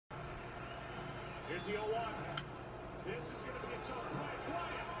Here's the 0-1. This is going to be a tough play.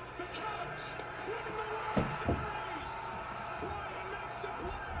 Bryant, the Cubs win the World Series. Bryant makes the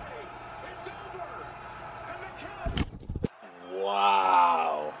play. It's over. And the Cubs.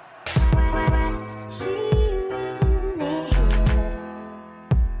 Wow.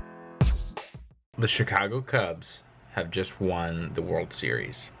 The Chicago Cubs have just won the World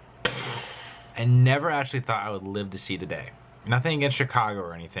Series. I never actually thought I would live to see the day. Nothing against Chicago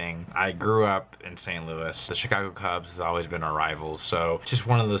or anything. I grew up in St. Louis. The Chicago Cubs has always been our rivals, so it's just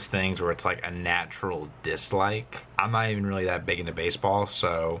one of those things where it's like a natural dislike. I'm not even really that big into baseball,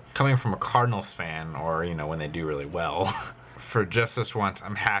 so coming from a Cardinals fan, or you know, when they do really well, for just this once,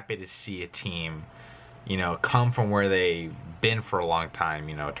 I'm happy to see a team, you know, come from where they've been for a long time,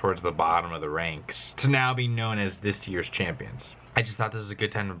 you know, towards the bottom of the ranks, to now be known as this year's champions. I just thought this was a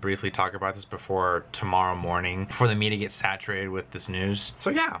good time to briefly talk about this before tomorrow morning, before the media gets saturated with this news. So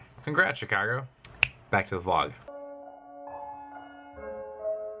yeah, congrats Chicago. Back to the vlog.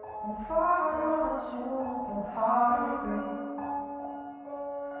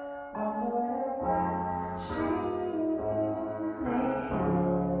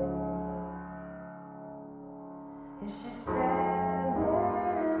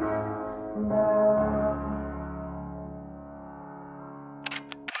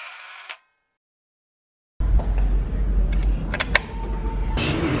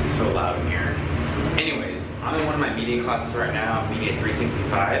 So loud in here. Anyways, I'm in one of my media classes right now, Media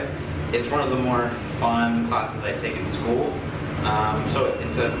 365. It's one of the more fun classes I take in school. So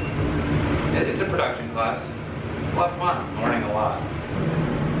it's a production class. It's a lot of fun. I'm learning a lot.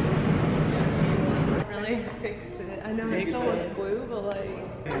 Really fix it. I know it's so much glue, but like.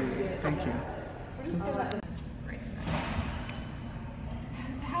 Thank you.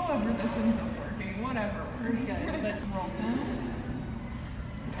 However, this ends up working. Whatever. We're good. But roll sound.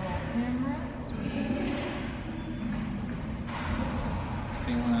 Camera, sweet.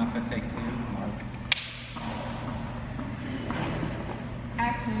 Scene 1 alpha, take 2, mark.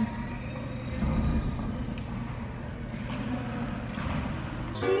 Action.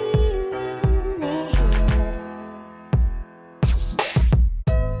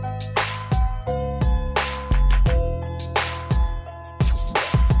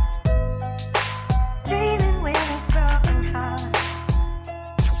 Dreaming with a broken heart.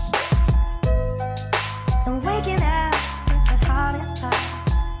 And waking up is the hardest part.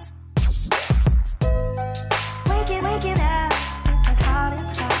 Waking up is the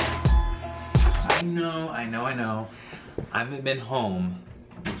hardest part. I know. I haven't been home.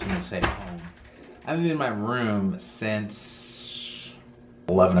 That's what I'm gonna say, home. I haven't been in my room since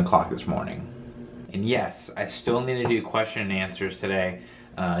 11 o'clock this morning. And yes, I still need to do question and answers today.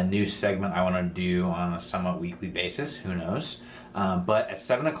 A new segment I want to do on a somewhat weekly basis, who knows. But at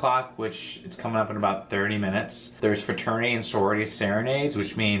 7 o'clock, which it's coming up in about 30 minutes, there's fraternity and sorority serenades,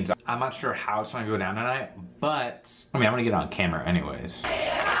 which means I'm not sure how it's going to go down tonight, but I mean, I'm going to get on camera anyways.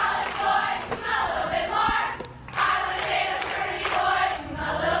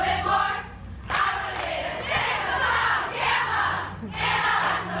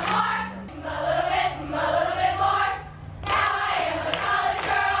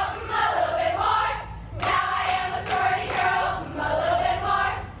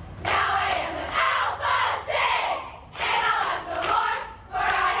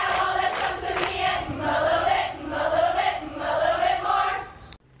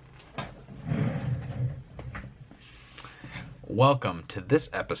 Welcome to this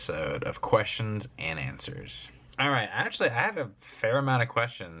episode of Questions and Answers. Alright, actually I had a fair amount of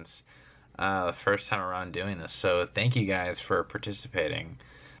questions the first time around doing this, so thank you guys for participating.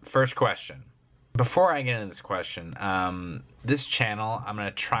 First question. Before I get into this question, this channel, I'm going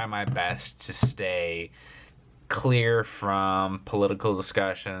to try my best to stay clear from political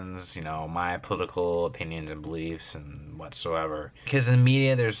discussions, you know, my political opinions and beliefs and whatsoever. Because in the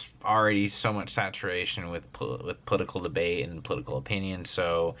media, there's already so much saturation with political debate and political opinion,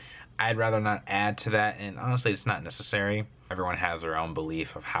 so I'd rather not add to that, and honestly, it's not necessary. Everyone has their own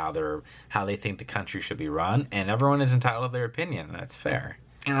belief of how they think the country should be run, and everyone is entitled to their opinion, and that's fair.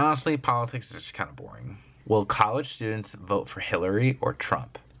 And honestly, politics is just kind of boring. Will college students vote for Hillary or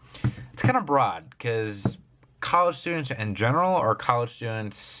Trump? It's kind of broad, because college students in general or college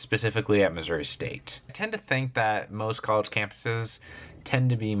students specifically at Missouri State? I tend to think that most college campuses tend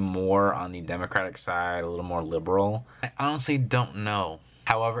to be more on the Democratic side, a little more liberal. I honestly don't know.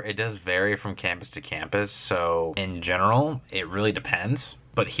 However, it does vary from campus to campus, so in general, it really depends.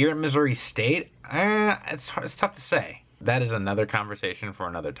 But here at Missouri State, it's tough to say. That is another conversation for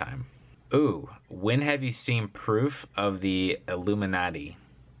another time. Ooh, when have you seen proof of the Illuminati?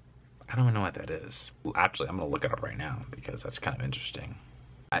 I don't even know what that is. Well, actually, I'm gonna look it up right now because that's kind of interesting.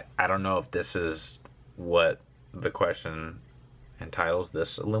 I don't know if this is what the question entitles,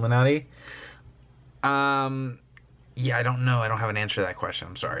 this Illuminati. Yeah, I don't know. I don't have an answer to that question.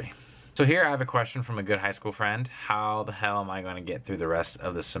 I'm sorry. So here I have a question from a good high school friend. How the hell am I going to get through the rest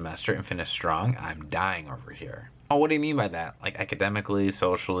of the semester and finish strong? I'm dying over here. Oh, what do you mean by that? Like academically,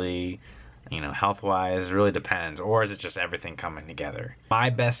 socially, you know, health-wise? It really depends. Or is it just everything coming together? My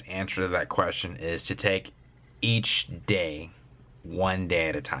best answer to that question is to take each day, one day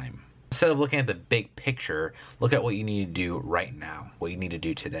at a time. Instead of looking at the big picture, look at what you need to do right now, what you need to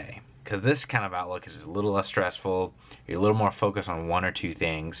do today. Because this kind of outlook is a little less stressful. You're a little more focused on one or two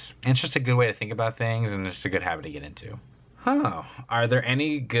things. And it's just a good way to think about things, and it's a good habit to get into. Oh, are there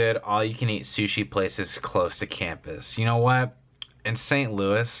any good all-you-can-eat sushi places close to campus? You know what? In St.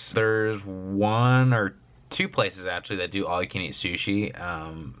 Louis, there's one or two places actually that do all-you-can-eat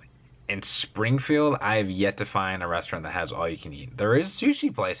sushi. In Springfield, I've yet to find a restaurant that has all-you-can-eat. There is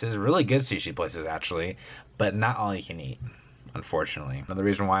sushi places, really good sushi places actually, but not all-you-can-eat. Unfortunately. Another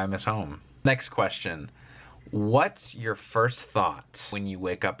reason why I miss home. Next question. What's your first thought when you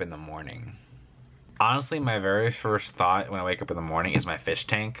wake up in the morning? Honestly, my very first thought when I wake up in the morning is my fish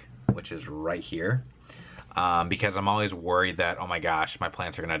tank, which is right here. Because I'm always worried that, oh my gosh, my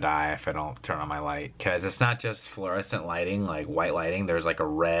plants are gonna die if I don't turn on my light. Because it's not just fluorescent lighting, like white lighting. There's like a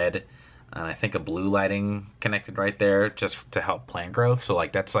red and I think a blue lighting connected right there just to help plant growth. So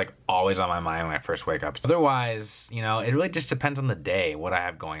like that's like always on my mind when I first wake up. Otherwise, you know, it really just depends on the day, what I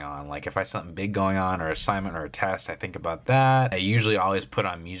have going on. Like if I have something big going on or assignment or a test, I think about that. I usually always put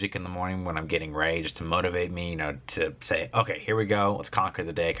on music in the morning when I'm getting ready just to motivate me, you know, to say, okay, here we go, let's conquer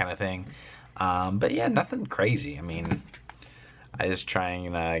the day kind of thing. But yeah, nothing crazy. I mean, I just try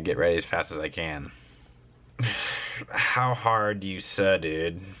and get ready as fast as I can. How hard do you suh,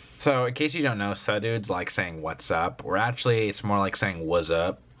 dude? So, in case you don't know, suh dude's like saying what's up, or actually it's more like saying what's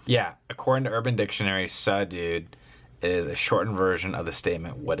up. Yeah, according to Urban Dictionary, suh dude is a shortened version of the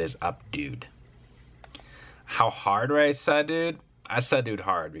statement what is up, dude. How hard do I suh dude? I suh dude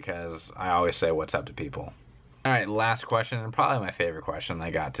hard because I always say what's up to people. Alright, last question, and probably my favorite question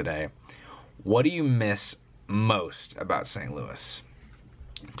I got today. What do you miss most about St. Louis?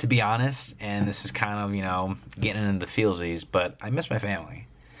 To be honest, and this is kind of, you know, getting into the feelsies, but I miss my family.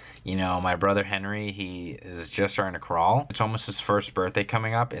 You know, my brother Henry, he is just starting to crawl. It's almost his first birthday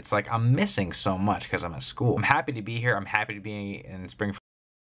coming up. It's like I'm missing so much because I'm at school. I'm happy to be here. I'm happy to be in Springfield.